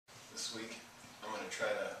This week I'm going to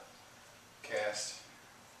try to cast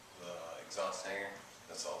the exhaust hanger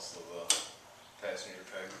that's also the passenger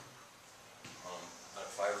peg on a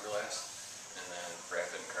fiberglass and then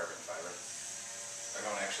wrap it in carbon fiber. I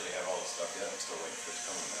don't actually have all the stuff yet, I'm still waiting for it to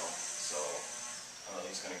come in the mail, so I'm at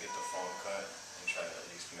least going to get the foam cut and try to at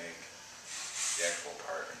least make the actual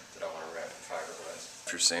part that I want to wrap in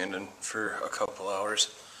fiberglass. After sanding for a couple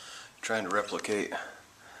hours, trying to replicate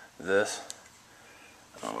this.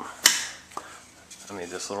 I made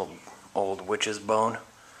this little old witch's bone,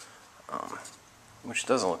 which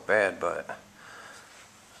doesn't look bad, but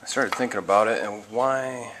I started thinking about it, and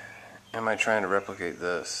why am I trying to replicate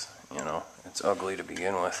this? You know, it's ugly to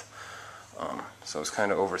begin with. So I was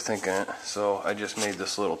kind of overthinking it, so I just made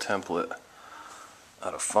this little template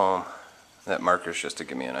out of foam. That marker's just to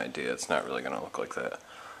give me an idea. It's not really going to look like that,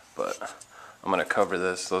 but I'm going to cover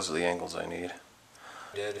this. Those are the angles I need.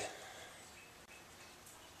 Did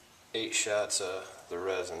 8 shots of the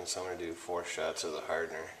resin, so I'm going to do 4 shots of the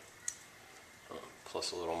hardener,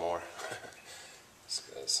 plus a little more.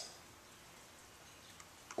 Because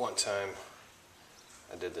one time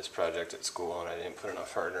I did this project at school and I didn't put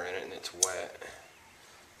enough hardener in it, and it's wet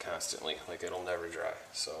constantly, like it'll never dry.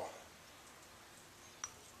 So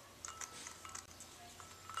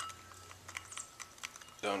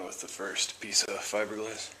done with the first piece of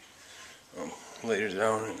fiberglass. Laid it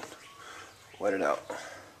down and wet it out.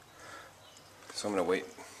 So I'm going to wait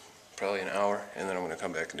probably an hour, and then I'm going to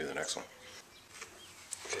come back and do the next one.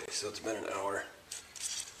 Okay, so it's been an hour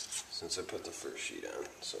since I put the first sheet on,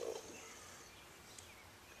 so I'm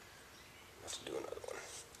about to do another one.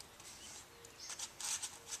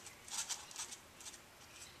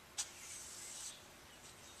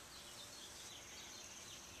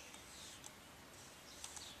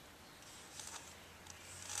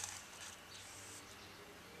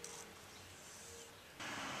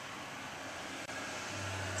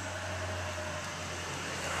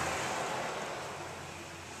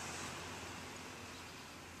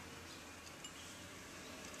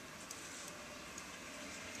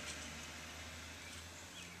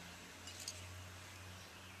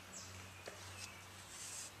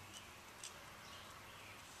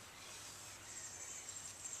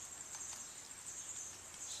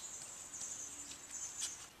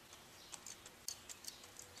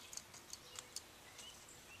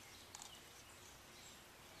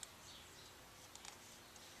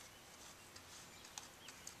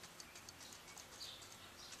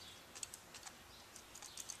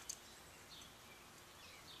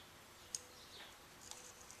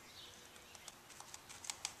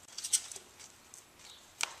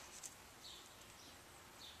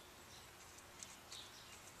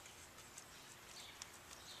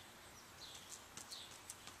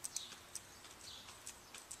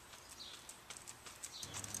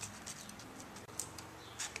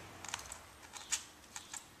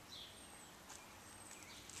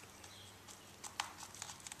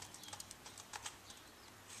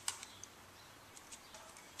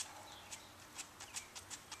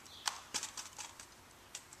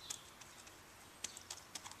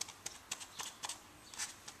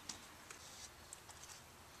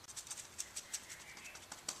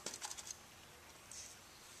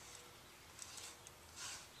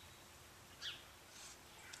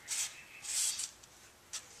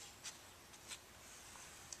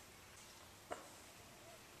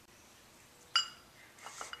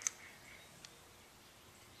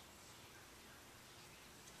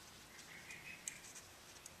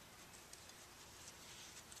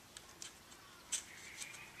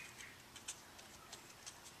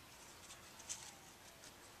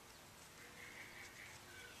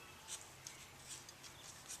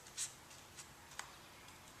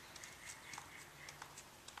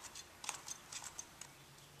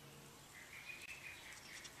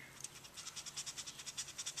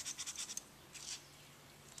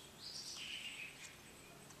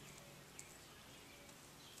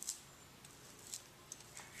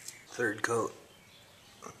 Third coat,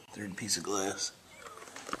 third piece of glass.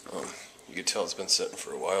 You can tell it's been sitting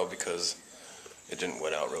for a while because it didn't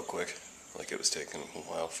wet out real quick. Like it was taking a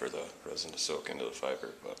while for the resin to soak into the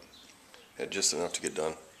fiber, but I had just enough to get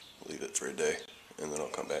done. Leave it for a day, and then I'll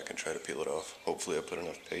come back and try to peel it off. Hopefully I put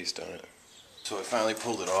enough paste on it. So I finally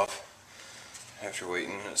pulled it off after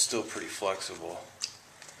waiting. It's still pretty flexible,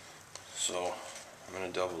 so I'm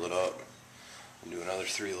going to double it up and do another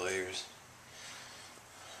 3 layers.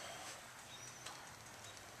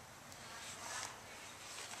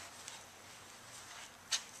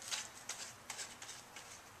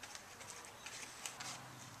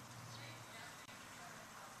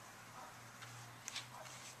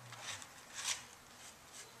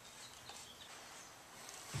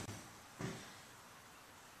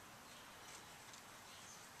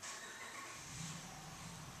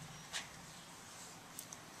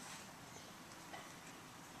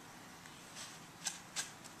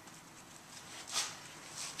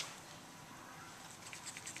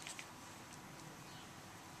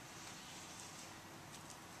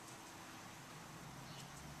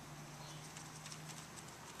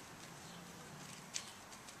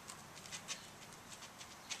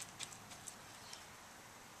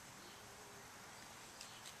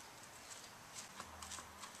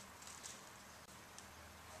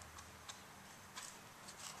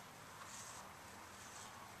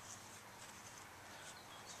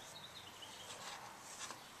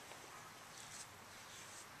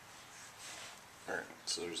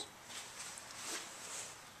 So there's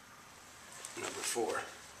number 4.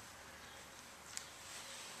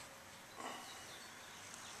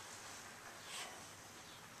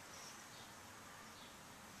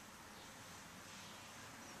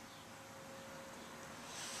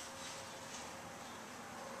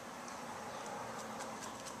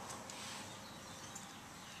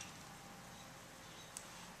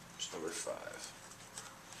 There's number 5.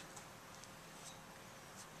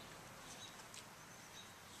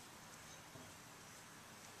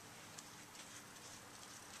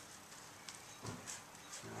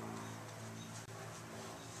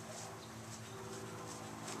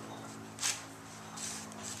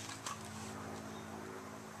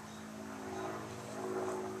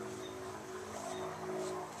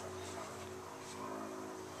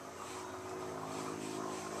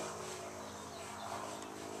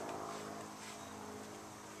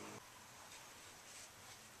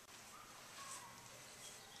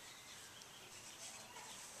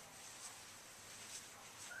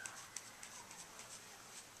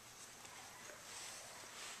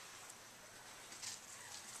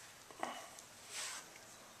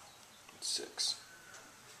 Six.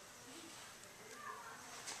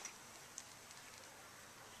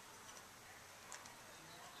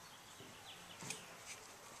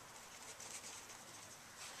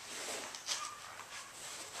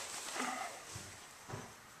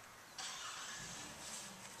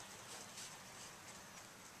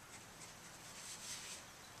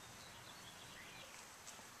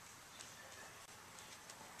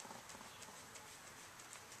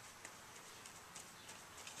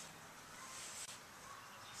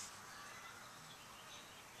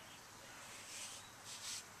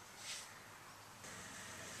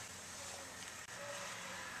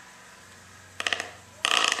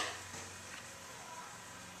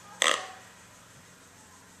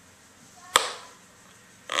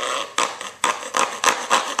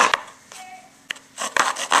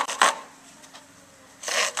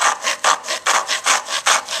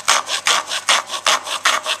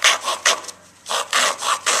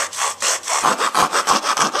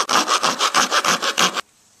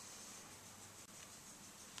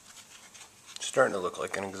 Starting to look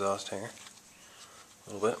like an exhaust hanger,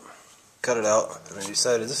 a little bit. Cut it out, and I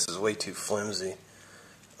decided this is way too flimsy,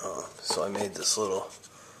 so I made this little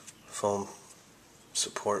foam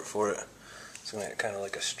support for it. It's going to kind of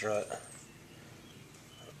like a strut.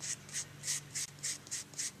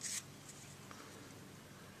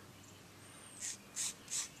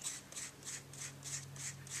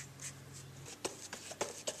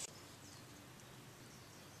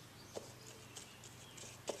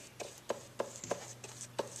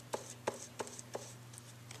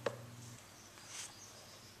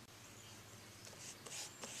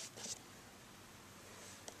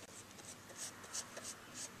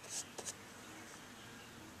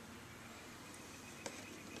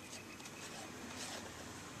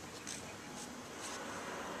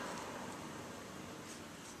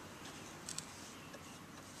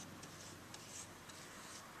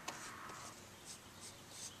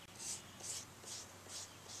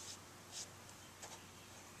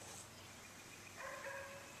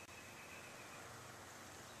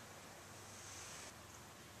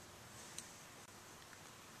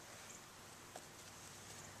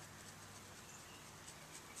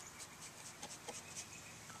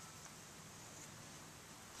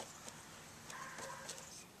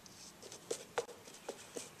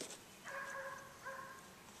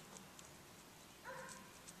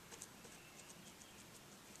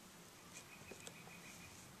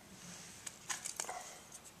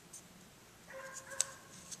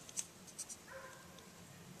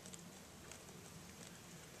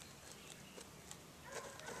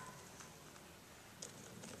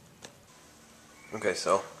 Okay,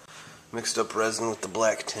 so mixed up resin with the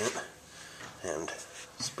black tint and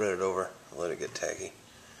spread it over, let it get tacky.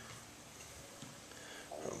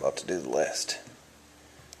 I'm about to do the last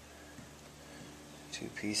 2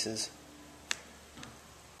 pieces.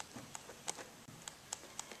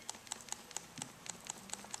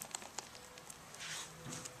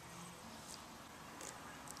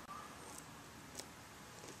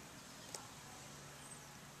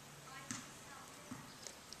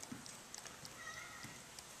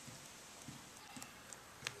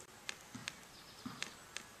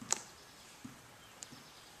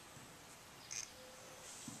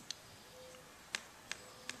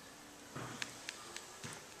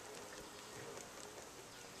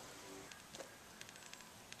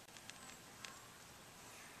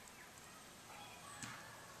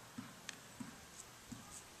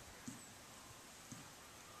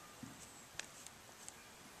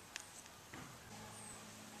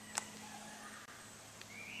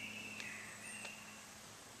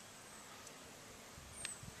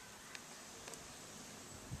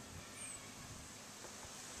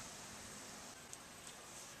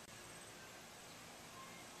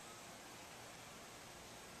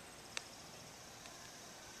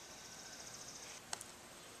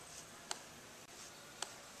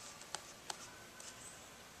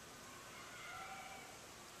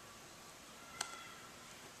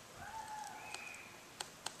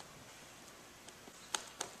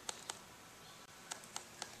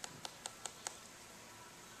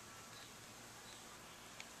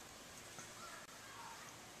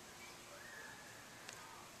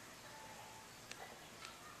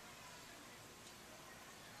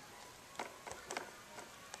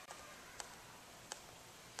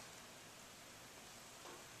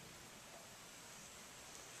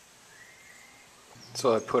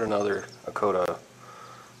 So I put a coat of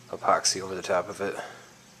epoxy over the top of it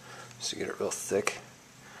just to get it real thick,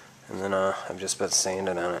 and then I've just been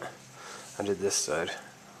sanding on it. I did this side.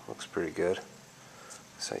 Looks pretty good.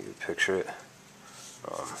 That's how you would picture it.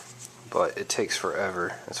 But it takes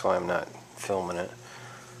forever. That's why I'm not filming it.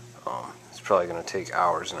 It's probably going to take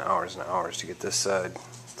hours and hours and hours to get this side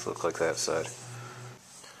to look like that side.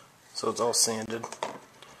 So it's all sanded.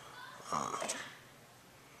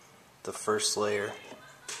 The first layer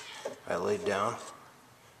I laid down.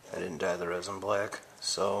 I didn't dye the resin black,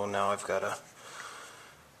 so now I've got to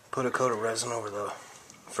put a coat of resin over the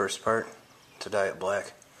first part to dye it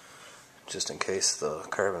black, just in case the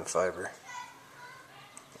carbon fiber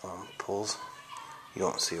pulls. You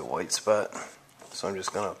won't see a white spot, so I'm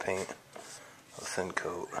just going to paint a thin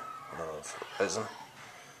coat of resin.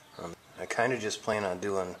 I kind of just plan on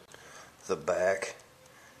doing the back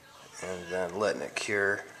and then letting it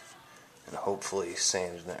cure and hopefully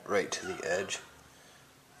sanding it right to the edge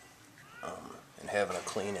and having a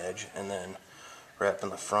clean edge, and then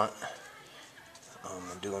wrapping the front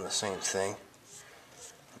and doing the same thing.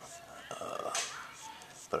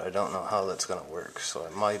 But I don't know how that's going to work, so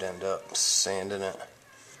I might end up sanding it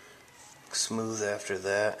smooth after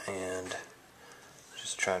that and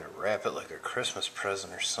just trying to wrap it like a Christmas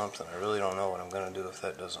present or something. I really don't know what I'm going to do if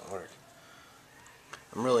that doesn't work.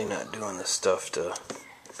 I'm really not doing this stuff to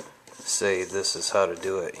say this is how to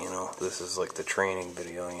do it, you know. This is like the training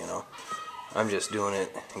video, you know. I'm just doing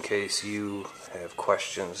it in case you have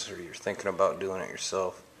questions or you're thinking about doing it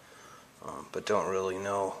yourself, but don't really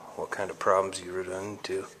know what kind of problems you run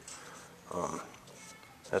into.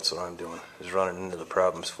 That's what I'm doing, is running into the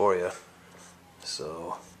problems for you,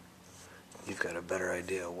 so you've got a better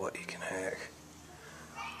idea of what you can hack.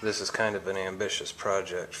 This is kind of an ambitious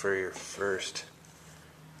project for your first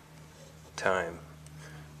time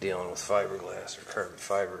dealing with fiberglass or carbon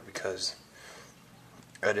fiber, because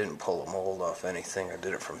I didn't pull a mold off anything. I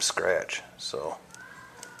did it from scratch, so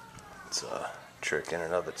it's a trick in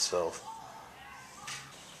and of itself.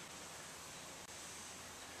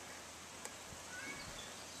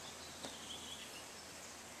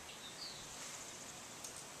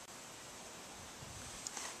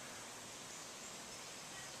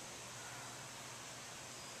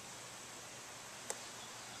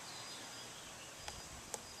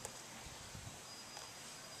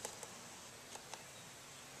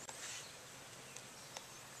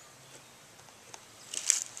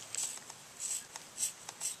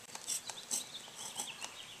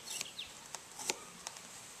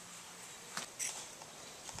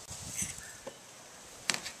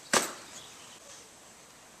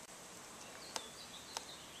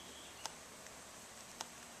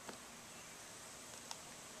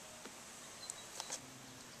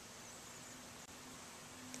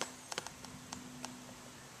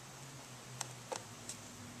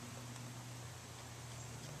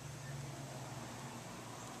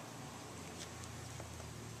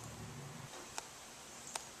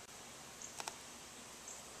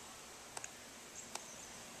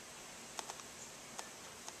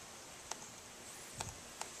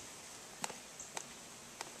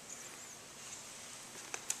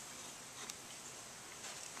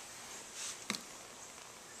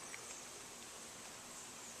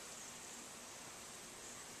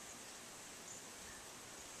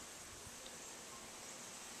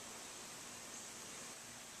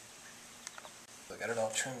 I got it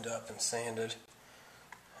all trimmed up and sanded,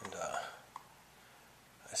 and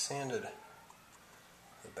I sanded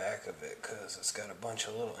the back of it because it's got a bunch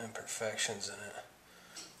of little imperfections in it.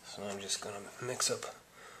 So I'm just going to mix up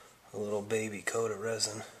a little baby coat of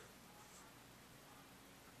resin.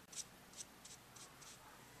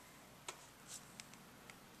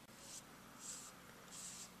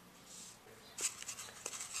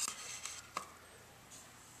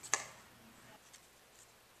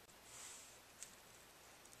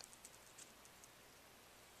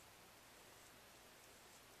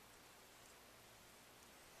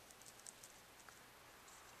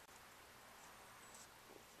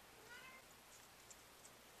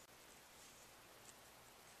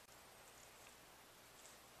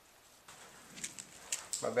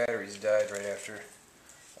 My batteries died right after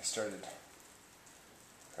I started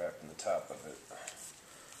wrapping the top of it.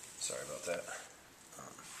 Sorry about that.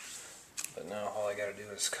 But now all I gotta do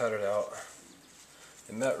is cut it out.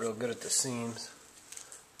 It met real good at the seams.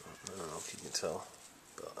 I don't know if you can tell,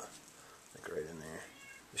 but like right in there.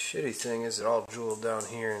 The shitty thing is it all jeweled down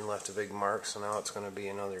here and left a big mark, so now it's gonna be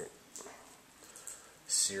another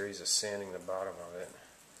series of sanding the bottom of it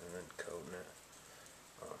and then coating it.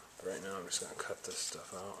 But right now I'm just going to cut this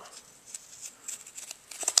stuff out.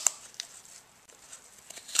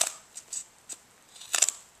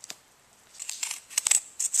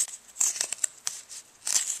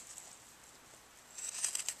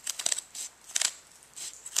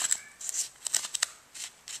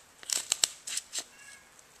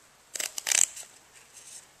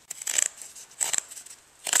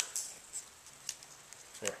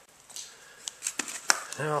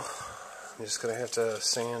 Now, I'm just going to have to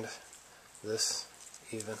sand this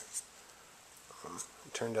even.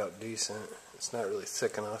 It turned out decent. It's not really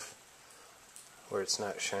thick enough where it's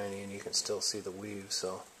not shiny and you can still see the weave, so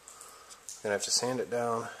I'm going to have to sand it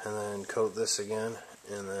down and then coat this again,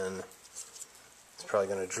 and then it's probably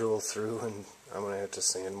going to drool through, and I'm going to have to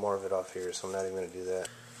sand more of it off here, so I'm not even going to do that.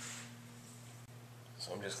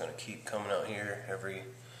 So I'm just going to keep coming out here every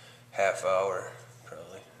half hour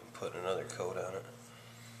probably and putting another coat on it.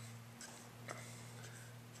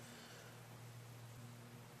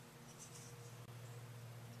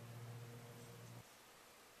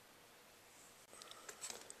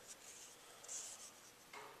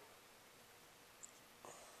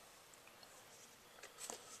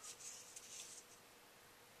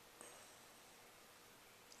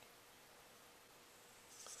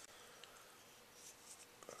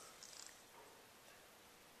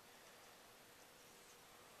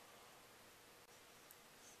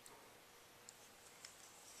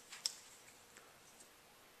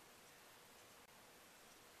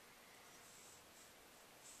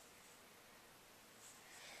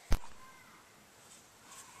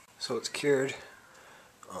 So it's cured.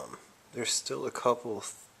 There's still a couple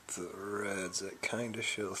threads that kind of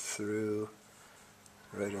show through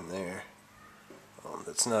right in there.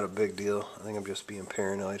 That's not a big deal. I think I'm just being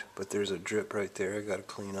paranoid, but there's a drip right there I got to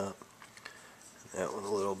clean up. And that one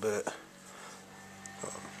a little bit.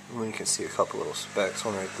 You can see a couple little specks,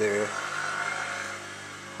 one right there,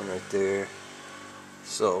 one right there.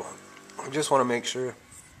 So I just want to make sure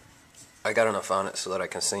I got enough on it so that I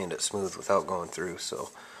can sand it smooth without going through.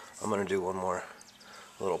 So I'm going to do one more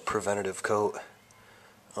little preventative coat,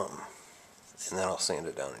 and then I'll sand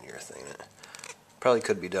it down and urethane it. Probably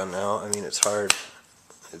could be done now. I mean, it's hard.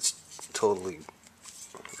 It's totally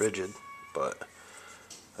rigid, but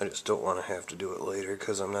I just don't want to have to do it later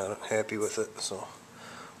because I'm not happy with it. So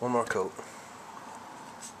one more coat.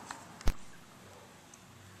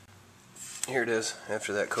 Here it is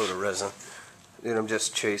after that coat of resin. Dude, I'm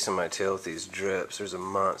just chasing my tail with these drips. There's a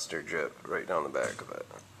monster drip right down the back of it.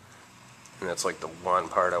 And that's like the one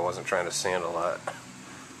part I wasn't trying to sand a lot.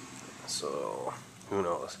 So, who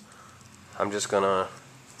knows. I'm just gonna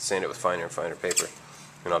sand it with finer and finer paper,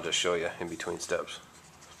 and I'll just show you in between steps.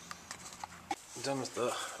 I'm done with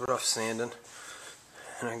the rough sanding,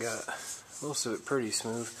 and I got most of it pretty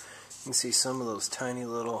smooth. You can see some of those tiny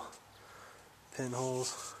little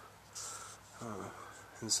pinholes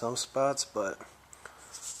in some spots, but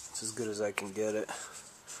it's as good as I can get it.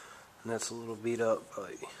 And that's a little beat up,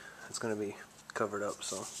 but it's going to be covered up.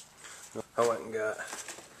 So I went and got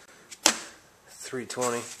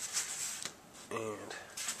 320 and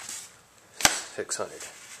 600.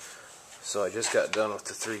 So I just got done with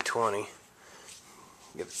the 320.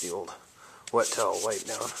 Give it the old wet towel wipe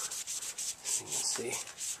down so you can see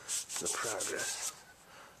the progress.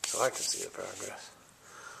 So I can see the progress.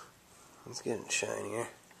 It's getting shinier.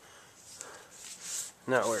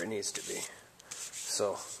 Not where it needs to be.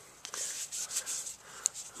 So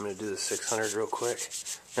I'm going to do the 600 real quick.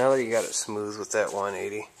 Now that you got it smooth with that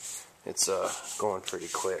 180, it's going pretty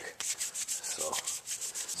quick.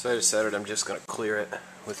 So I decided I'm just going to clear it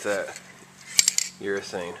with that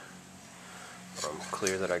urethane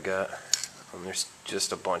clear that I got. There's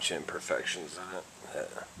just a bunch of imperfections in it,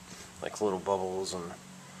 like little bubbles, and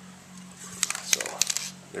so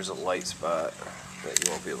there's a light spot that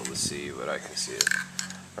you won't be able to see, but I can see it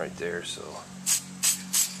right there. So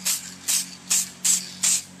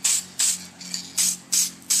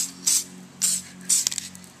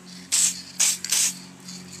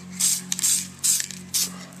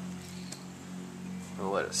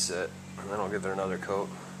I'll let it sit, and then I'll give it another coat.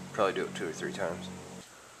 Probably do it 2 or 3 times.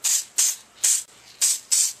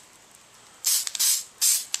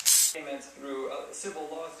 Through civil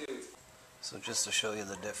lawsuits. So just to show you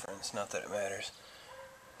the difference, not that it matters,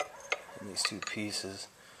 in these two pieces,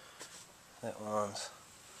 that one's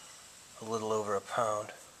a little over a pound.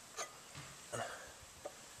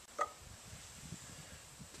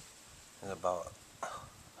 It's about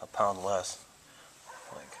a pound less.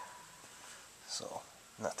 So,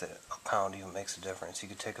 not that a pound even makes a difference. You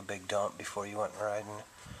could take a big dump before you went riding,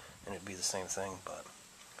 and it'd be the same thing, but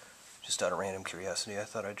just out of random curiosity, I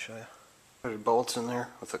thought I'd show you. There's bolts in there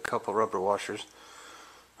with a couple rubber washers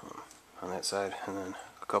on that side, and then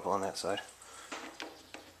a couple on that side.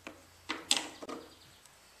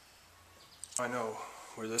 I know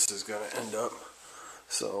where this is going to end up,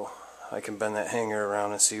 so I can bend that hanger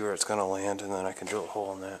around and see where it's going to land, and then I can drill a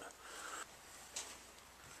hole in that.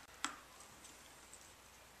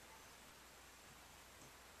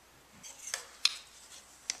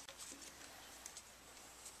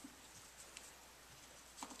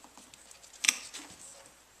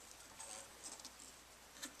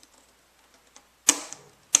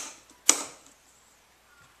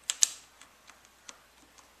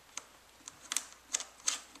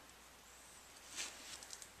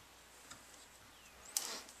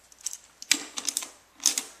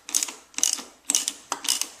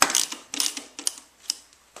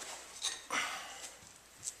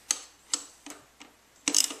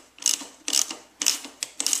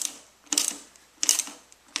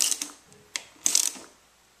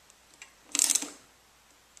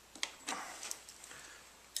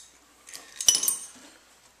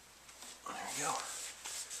 we go.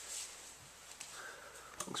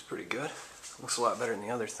 Looks pretty good. Looks a lot better than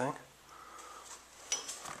the other thing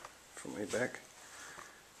from way back.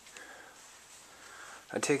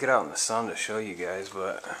 I'd take it out in the sun to show you guys,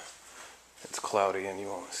 but it's cloudy and you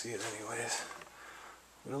won't see it anyways.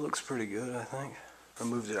 But it looks pretty good, I think. I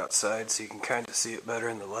moved it outside so you can kind of see it better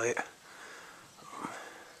in the light.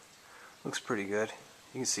 Looks pretty good.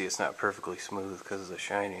 You can see it's not perfectly smooth because of the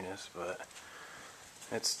shininess, but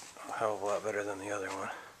it's a hell of a lot better than the other one.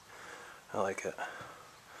 I like it.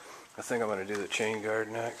 I think I'm going to do the chain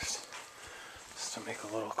guard next, just to make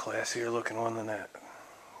a little classier looking one than that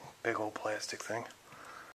big old plastic thing.